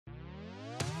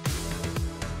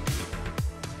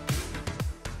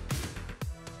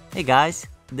Hey guys,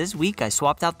 this week I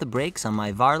swapped out the brakes on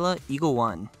my Varla Eagle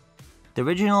One. The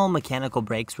original mechanical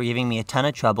brakes were giving me a ton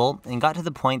of trouble and got to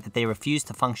the point that they refused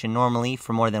to function normally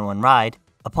for more than one ride.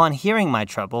 Upon hearing my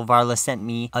trouble, Varla sent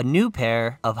me a new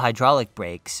pair of hydraulic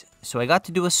brakes, so I got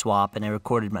to do a swap and I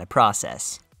recorded my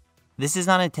process. This is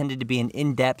not intended to be an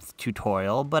in-depth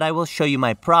tutorial, but I will show you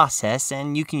my process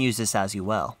and you can use this as you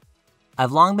will.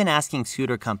 I've long been asking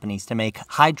scooter companies to make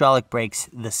hydraulic brakes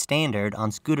the standard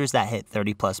on scooters that hit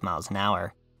 30 plus miles an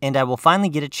hour, and I will finally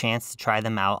get a chance to try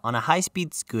them out on a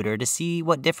high-speed scooter to see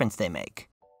what difference they make.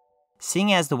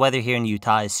 Seeing as the weather here in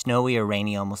Utah is snowy or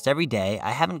rainy almost every day,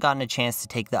 I haven't gotten a chance to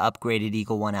take the upgraded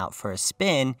Eagle One out for a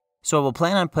spin, so I will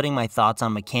plan on putting my thoughts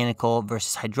on mechanical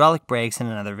versus hydraulic brakes in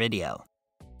another video.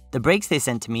 The brakes they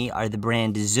sent to me are the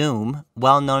brand Zoom,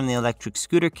 well known in the electric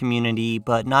scooter community,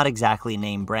 but not exactly a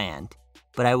name brand.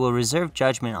 But I will reserve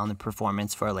judgment on the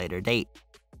performance for a later date.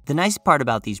 The nice part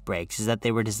about these brakes is that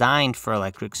they were designed for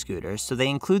electric scooters, so they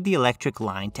include the electric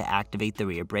line to activate the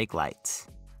rear brake lights.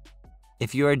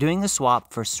 If you are doing a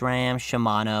swap for SRAM,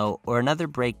 Shimano, or another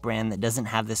brake brand that doesn't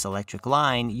have this electric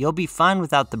line, you'll be fine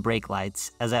without the brake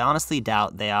lights, as I honestly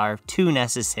doubt they are too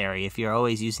necessary if you're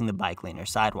always using the bike lane or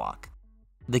sidewalk.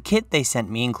 The kit they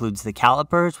sent me includes the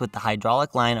calipers with the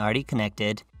hydraulic line already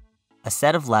connected, a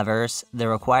set of levers, the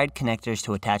required connectors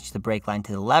to attach the brake line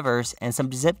to the levers, and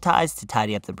some zip ties to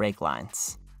tidy up the brake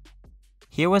lines.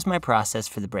 Here was my process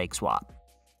for the brake swap.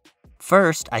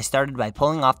 First, I started by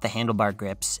pulling off the handlebar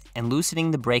grips and loosening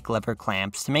the brake lever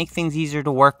clamps to make things easier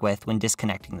to work with when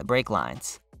disconnecting the brake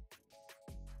lines.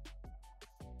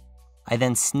 I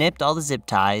then snipped all the zip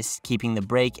ties, keeping the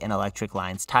brake and electric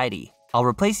lines tidy. I'll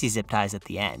replace these zip ties at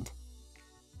the end.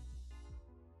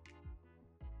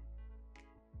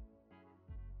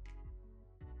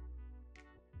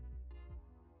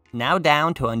 Now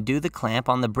down to undo the clamp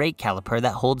on the brake caliper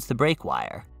that holds the brake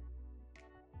wire.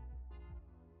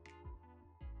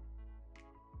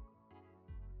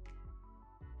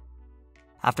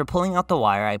 After pulling out the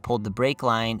wire, I pulled the brake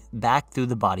line back through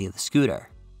the body of the scooter.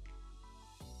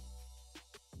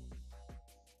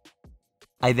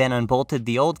 I then unbolted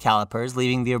the old calipers,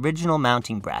 leaving the original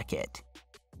mounting bracket,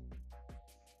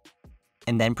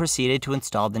 and then proceeded to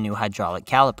install the new hydraulic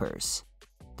calipers.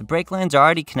 The brake lines are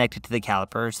already connected to the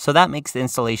calipers, so that makes the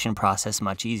installation process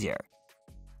much easier.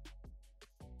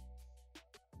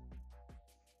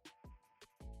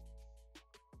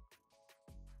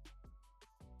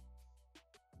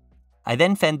 I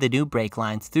then fed the new brake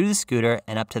lines through the scooter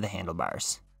and up to the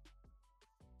handlebars.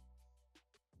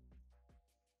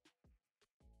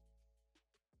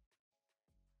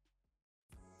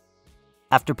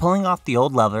 After pulling off the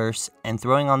old levers and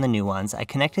throwing on the new ones, I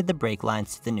connected the brake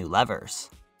lines to the new levers.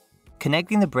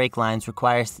 Connecting the brake lines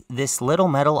requires this little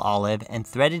metal olive and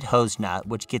threaded hose nut,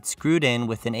 which gets screwed in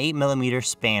with an 8mm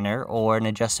spanner or an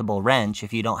adjustable wrench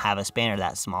if you don't have a spanner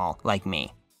that small, like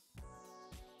me.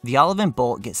 The olive and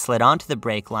bolt get slid onto the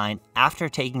brake line after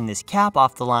taking this cap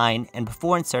off the line and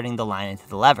before inserting the line into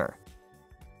the lever.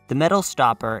 The metal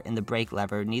stopper in the brake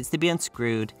lever needs to be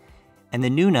unscrewed, and the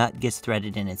new nut gets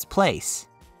threaded in its place.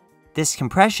 This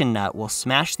compression nut will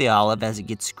smash the olive as it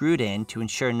gets screwed in to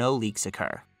ensure no leaks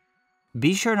occur.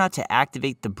 Be sure not to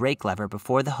activate the brake lever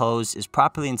before the hose is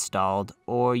properly installed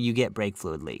or you get brake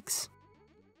fluid leaks.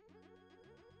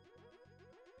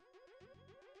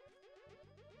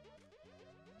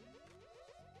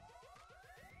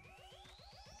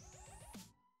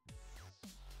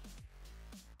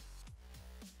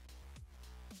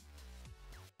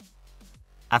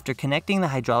 After connecting the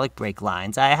hydraulic brake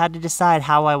lines, I had to decide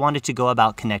how I wanted to go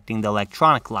about connecting the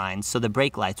electronic lines so the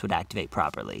brake lights would activate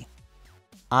properly.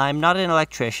 I'm not an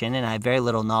electrician and I have very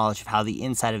little knowledge of how the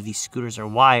inside of these scooters are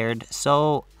wired,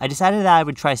 so I decided that I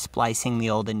would try splicing the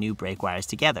old and new brake wires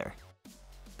together.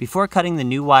 Before cutting the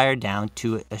new wire down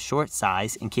to a short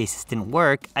size in case this didn't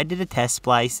work, I did a test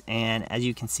splice and as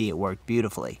you can see it worked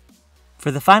beautifully.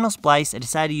 For the final splice, I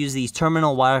decided to use these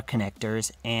terminal wire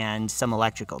connectors and some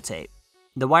electrical tape.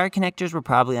 The wire connectors were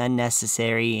probably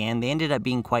unnecessary and they ended up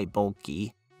being quite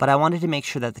bulky, but I wanted to make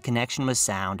sure that the connection was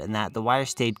sound and that the wire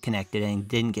stayed connected and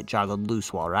didn't get joggled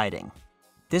loose while riding.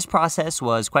 This process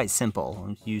was quite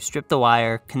simple. You strip the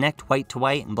wire, connect white to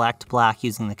white and black to black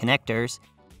using the connectors,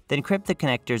 then crimp the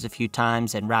connectors a few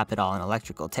times and wrap it all in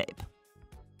electrical tape.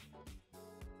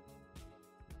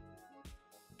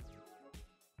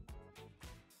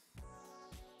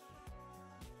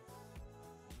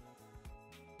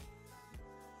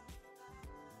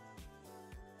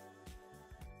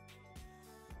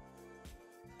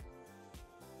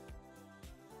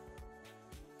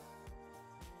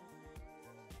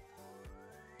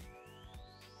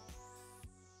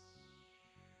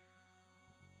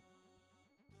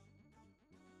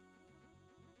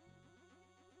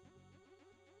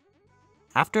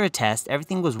 After a test,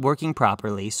 everything was working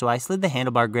properly, so I slid the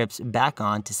handlebar grips back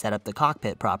on to set up the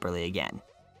cockpit properly again.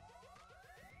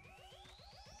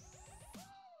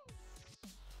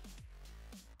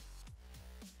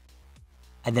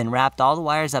 I then wrapped all the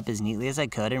wires up as neatly as I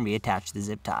could and reattached the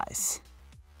zip ties.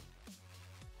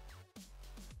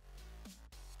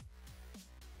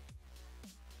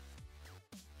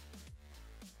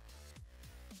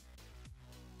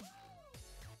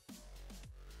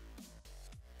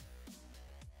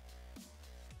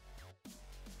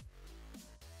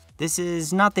 This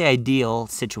is not the ideal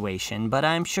situation, but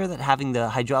I'm sure that having the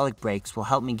hydraulic brakes will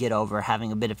help me get over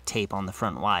having a bit of tape on the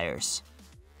front wires.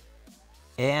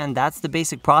 And that's the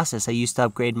basic process I used to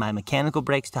upgrade my mechanical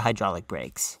brakes to hydraulic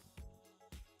brakes.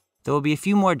 There will be a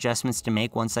few more adjustments to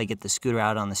make once I get the scooter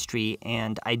out on the street,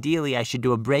 and ideally I should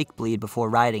do a brake bleed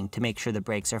before riding to make sure the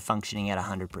brakes are functioning at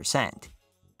 100%.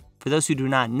 For those who do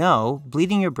not know,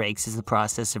 bleeding your brakes is the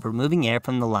process of removing air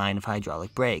from the line of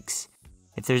hydraulic brakes.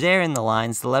 If there's air in the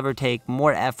lines, the lever take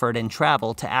more effort and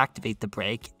travel to activate the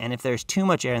brake, and if there's too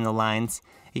much air in the lines,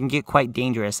 it can get quite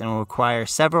dangerous and will require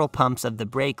several pumps of the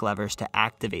brake levers to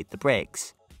activate the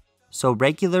brakes. So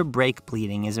regular brake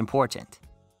bleeding is important.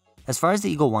 As far as the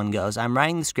Eagle One goes, I'm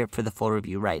writing the script for the full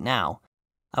review right now.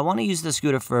 I want to use the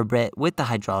scooter for a bit with the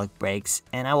hydraulic brakes,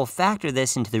 and I will factor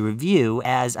this into the review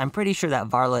as I'm pretty sure that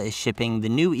Varla is shipping the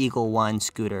new Eagle One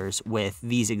scooters with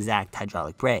these exact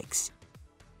hydraulic brakes.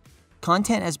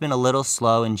 Content has been a little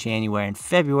slow in January and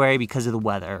February because of the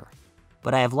weather,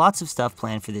 but I have lots of stuff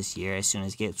planned for this year as soon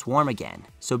as it gets warm again,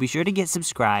 so be sure to get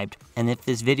subscribed, and if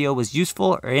this video was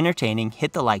useful or entertaining,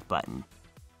 hit the like button.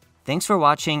 Thanks for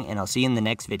watching, and I'll see you in the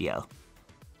next video.